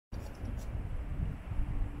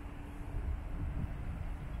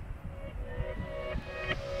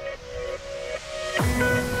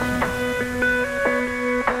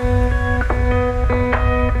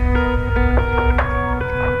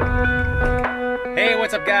Hey,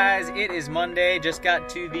 what's up guys? It is Monday, just got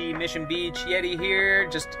to the Mission Beach Yeti here,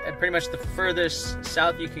 just at pretty much the furthest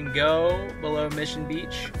south you can go below Mission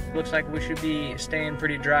Beach. Looks like we should be staying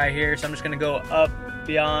pretty dry here, so I'm just gonna go up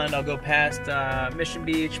beyond. I'll go past Mission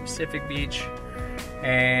Beach, Pacific Beach,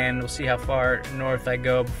 and we'll see how far north I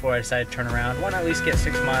go before I decide to turn around. I want to at least get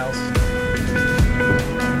 6 miles.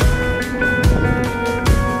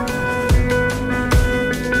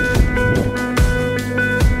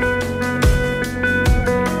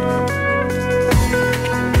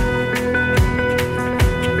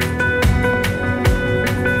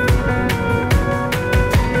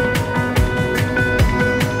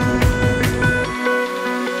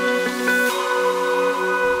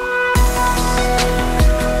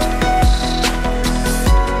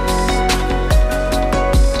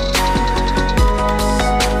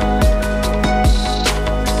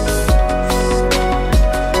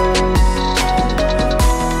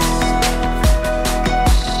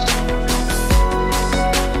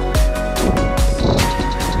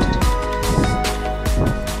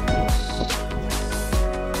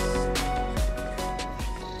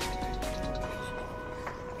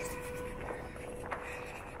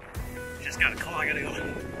 Just got a call, I gotta go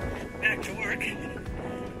back to work,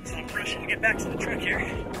 so I'm rushing to get back to the truck here.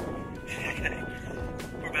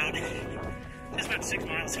 We're just about 6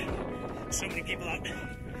 miles. So many people out.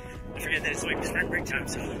 I forget that it's like spring break time,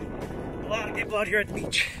 so a lot of people out here at the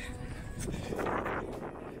beach.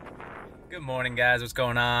 Good morning guys, what's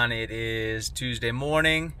going on? It is Tuesday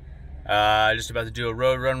morning. Just about to do a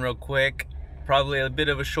road run real quick. Probably a bit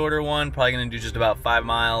of a shorter one, probably gonna do just about 5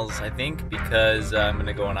 miles, I think, because I'm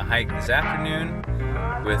gonna go on a hike this afternoon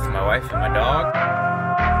with my wife and my dog.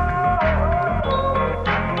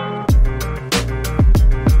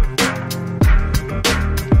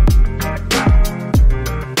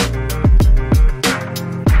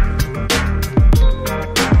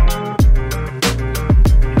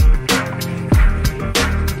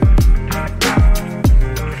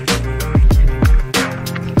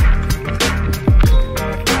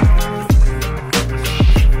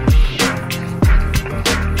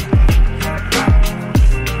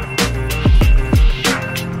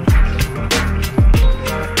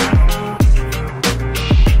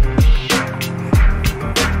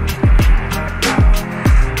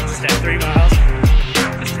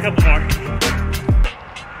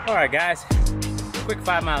 Alright guys, quick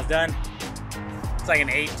 5 miles done. It's like an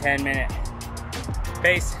 8-10 minute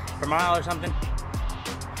pace per mile or something.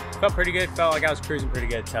 Felt pretty good, felt like I was cruising pretty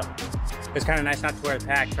good, so it was kind of nice not to wear the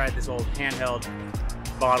pack. Tried this old handheld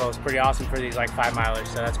bottle, it's pretty awesome for these like 5 milers,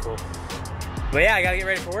 so that's cool. But yeah, I gotta get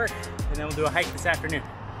ready for work, and then we'll do a hike this afternoon.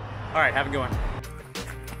 Alright, have a good one.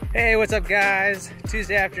 Hey, what's up guys?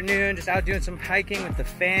 Tuesday afternoon, just out doing some hiking with the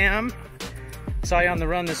fam. Saw you on the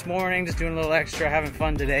run this morning, just doing a little extra, having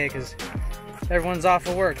fun today because everyone's off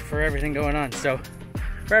of work for everything going on. So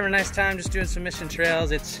we're having a nice time just doing some mission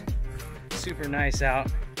trails. It's super nice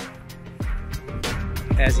out,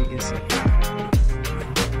 as you can see.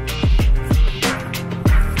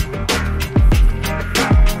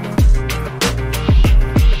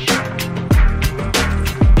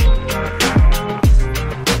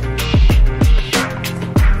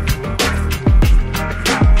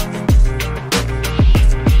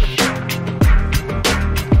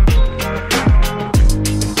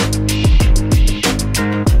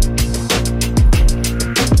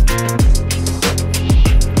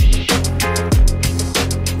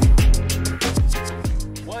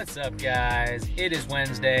 What's up guys? It is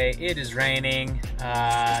Wednesday, it is raining,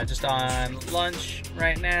 just on lunch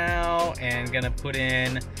right now and gonna put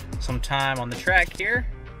in some time on the track here.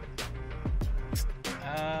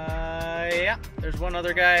 Yeah, there's one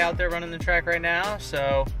other guy out there running the track right now,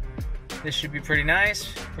 so this should be pretty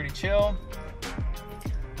nice, pretty chill.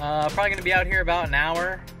 Probably gonna be out here about an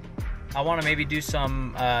hour. I wanna maybe do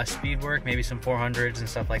some speed work, maybe some 400s and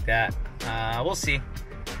stuff like that. We'll see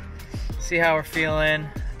how we're feeling.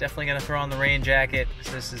 Definitely gonna throw on the rain jacket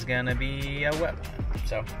because this is gonna be a wet one.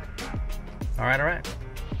 So, all right.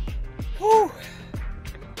 Whew.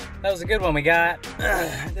 That was a good one we got.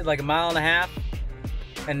 I did like 1.5 miles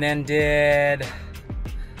and then did, I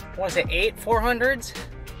wanna say 8 400s,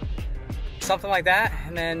 something like that.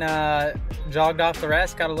 And then jogged off the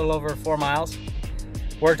rest, got a little over 4 miles.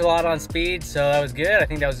 Worked a lot on speed, so that was good. I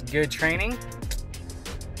think that was good training.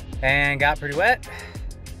 And got pretty wet.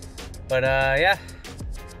 But yeah.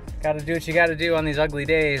 Gotta do what you gotta do on these ugly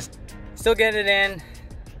days. Still getting it in,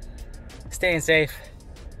 staying safe,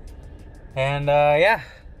 and yeah.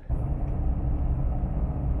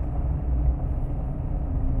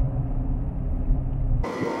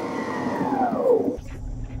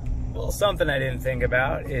 Well, something I didn't think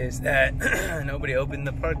about is that nobody opened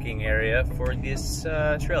the parking area for this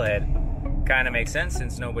trailhead. Kind of makes sense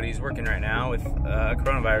since nobody's working right now with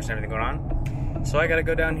coronavirus and everything going on. So I gotta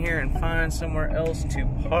go down here and find somewhere else to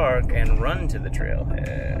park and run to the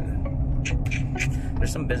trailhead.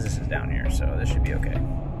 There's some businesses down here, so this should be okay.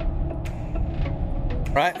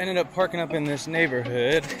 Right, ended up parking up in this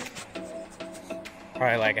neighborhood,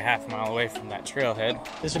 probably like a half mile away from that trailhead.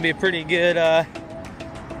 This would be a pretty good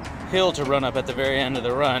hill to run up at the very end of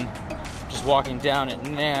the run. Just walking down it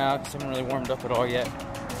now because I haven't really warmed up at all yet.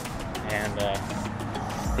 And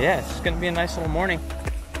yeah, it's gonna be a nice little morning.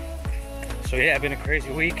 So yeah, it's been a crazy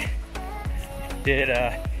week. Did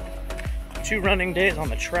 2 running days on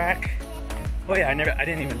the track. Oh yeah, I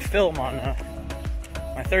didn't even film on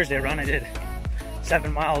my Thursday run. I did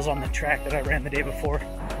 7 miles on the track that I ran the day before.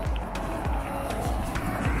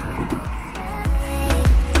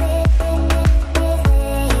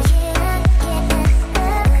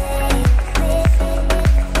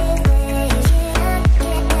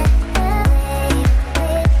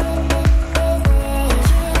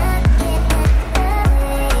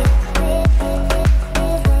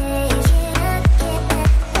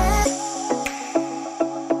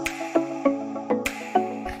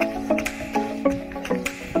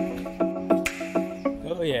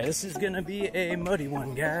 Oh yeah, this is gonna be a muddy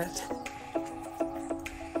one, guys.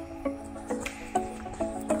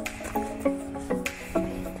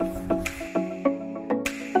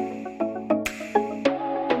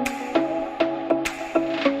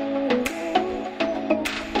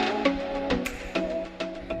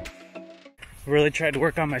 Really tried to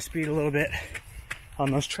work on my speed a little bit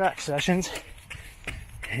on those track sessions,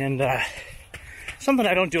 and something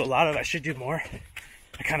I don't do a lot of. I should do more.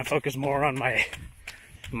 I kind of focus more on my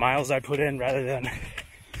miles I put in rather than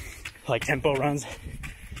like tempo runs,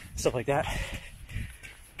 stuff like that.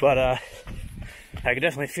 But I could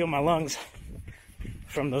definitely feel my lungs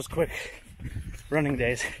from those quick running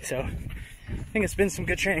days. So I think it's been some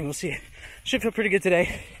good training. We'll see. Should feel pretty good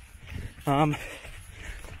today. I'm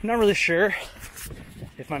not really sure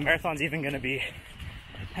if my marathon's even going to be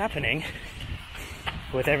happening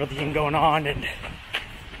with everything going on and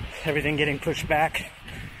everything getting pushed back.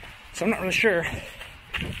 So I'm not really sure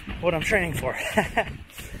what I'm training for.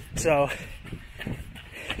 So,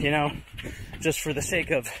 you know, just for the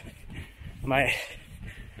sake of my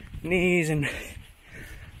knees and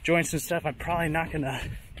joints and stuff, I'm probably not gonna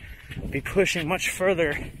be pushing much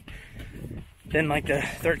further than like the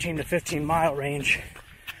 13 to 15 mile range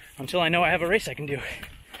until I know I have a race I can do.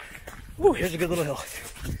 Ooh, here's a good little hill.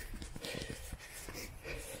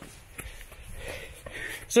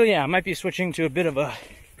 So yeah, I might be switching to a bit of a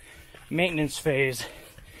maintenance phase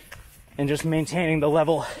and just maintaining the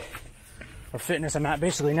level of fitness I'm at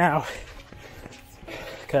basically now,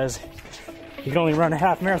 because you can only run a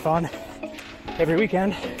half marathon every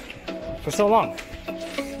weekend for so long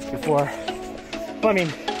before, well, I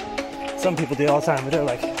mean, some people do it all the time, but they're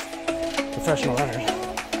like professional runners,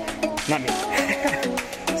 not me.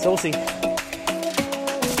 So we'll see.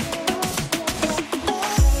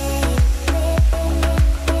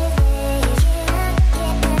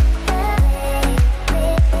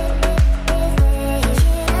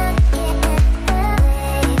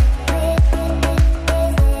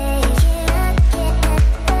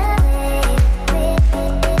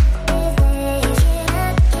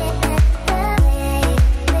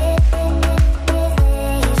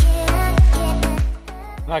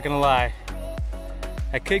 Not gonna lie,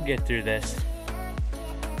 I could get through this,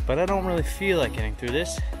 but I don't really feel like getting through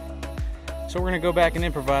this. So we're gonna go back and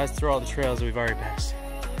improvise through all the trails that we've already passed.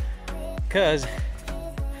 Cause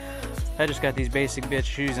I just got these basic bitch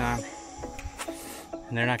shoes on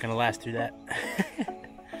and they're not gonna last through that.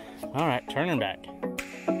 All right, turning back.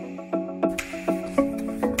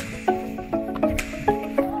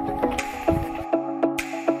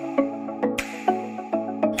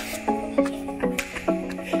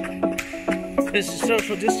 This is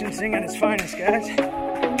social distancing at its finest, guys.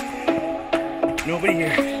 Nobody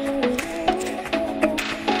here.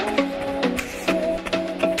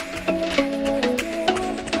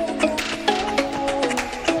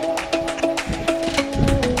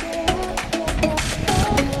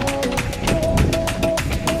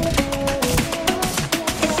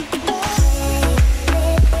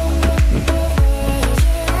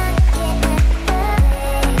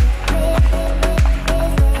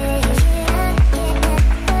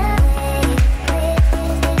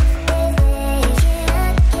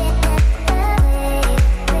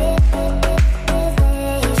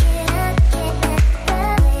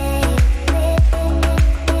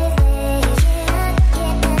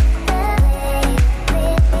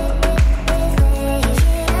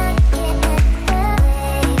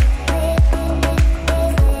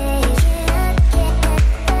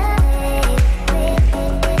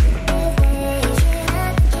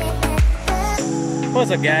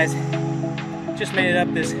 What's up, guys? Just made it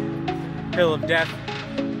up this hill of death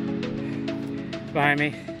behind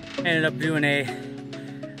me. Ended up doing a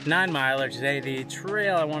 9-miler today. The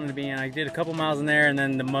trail I wanted to be in, I did a couple miles in there, and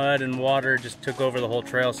then the mud and water just took over the whole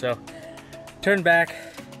trail. So turned back,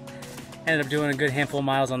 ended up doing a good handful of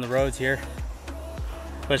miles on the roads here,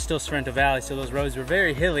 but it's still Sorrento Valley, so those roads were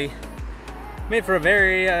very hilly. Made for a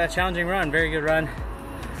very challenging run, very good run.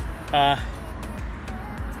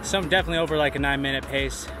 Some definitely over like a 9-minute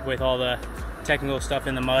pace with all the technical stuff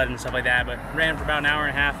in the mud and stuff like that, but ran for about an hour and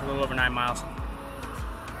a half, a little over 9 miles.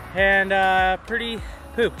 And pretty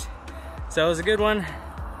pooped. So it was a good one.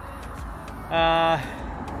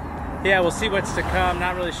 Yeah, we'll see what's to come.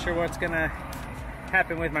 Not really sure what's gonna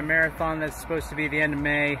happen with my marathon that's supposed to be the end of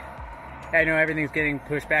May. I know everything's getting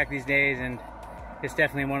pushed back these days, and it's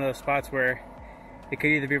definitely one of those spots where it could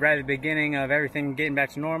either be right at the beginning of everything getting back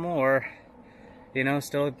to normal, or, you know,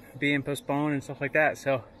 still being postponed and stuff like that.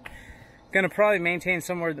 So gonna probably maintain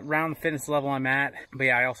somewhere around the fitness level I'm at. But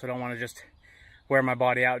yeah, I also don't want to just wear my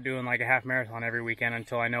body out doing like a half marathon every weekend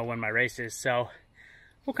until I know when my race is. So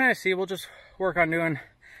we'll kind of see. We'll just work on doing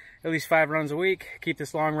at least 5 runs a week, keep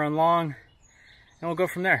this long run long, and we'll go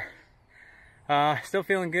from there. Still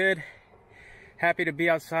feeling good. Happy to be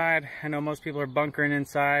outside. I know most people are bunkering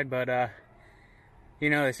inside, but you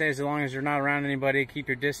know, they say as long as you're not around anybody, keep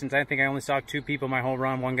your distance. I think I only saw 2 people my whole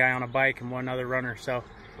run, one guy on a bike and one other runner, so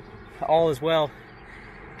all is well.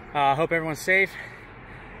 Hope everyone's safe,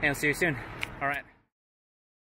 and I'll see you soon. All right.